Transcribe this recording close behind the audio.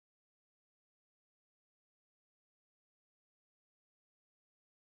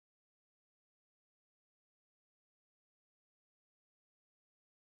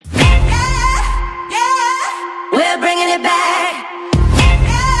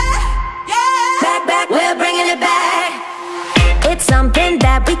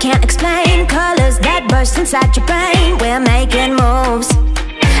can't explain. Colors that burst inside your brain. We're making moves,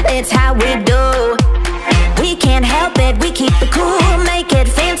 it's how we do. We can't help it, we keep it cool. Make it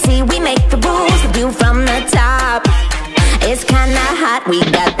fancy, we make the rules. The view from the top, it's kinda hot. We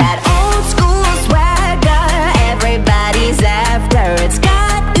got that old school swagger, everybody's after. It's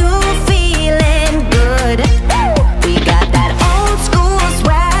got you feeling good. We got that old school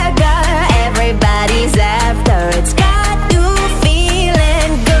swagger, everybody's after. It's got you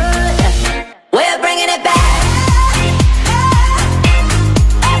feeling good. We're bringing it back.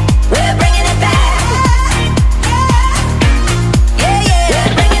 We're bringing it back.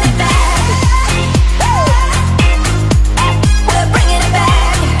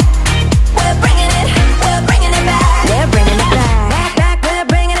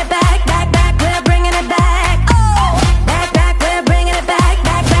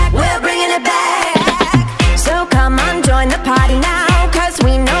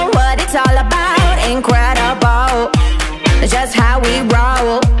 Just how we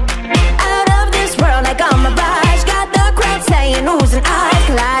roll. Out of this world like a mirage. Got the crowd saying who's an us.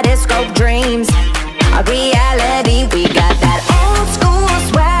 Kaleidoscope dreams, a reality. We got that old school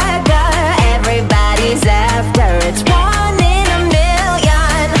swagger, everybody's after. It's one in a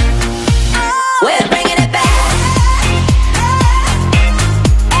million. We're bringing it back.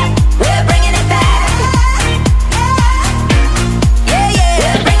 We're bringing it back. Yeah, yeah.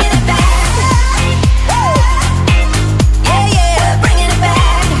 We're bringing it back.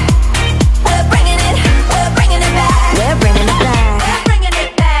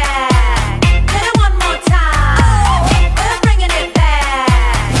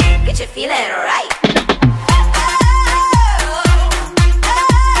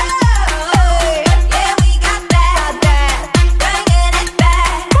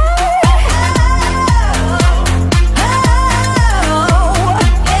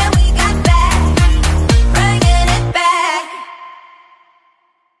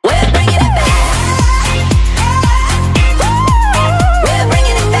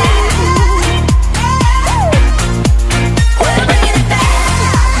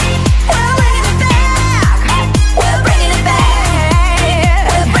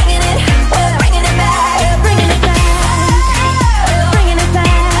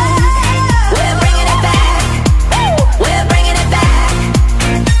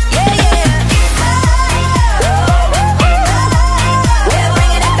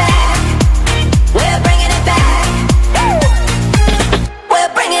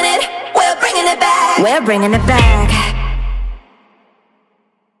 We're bringing it back.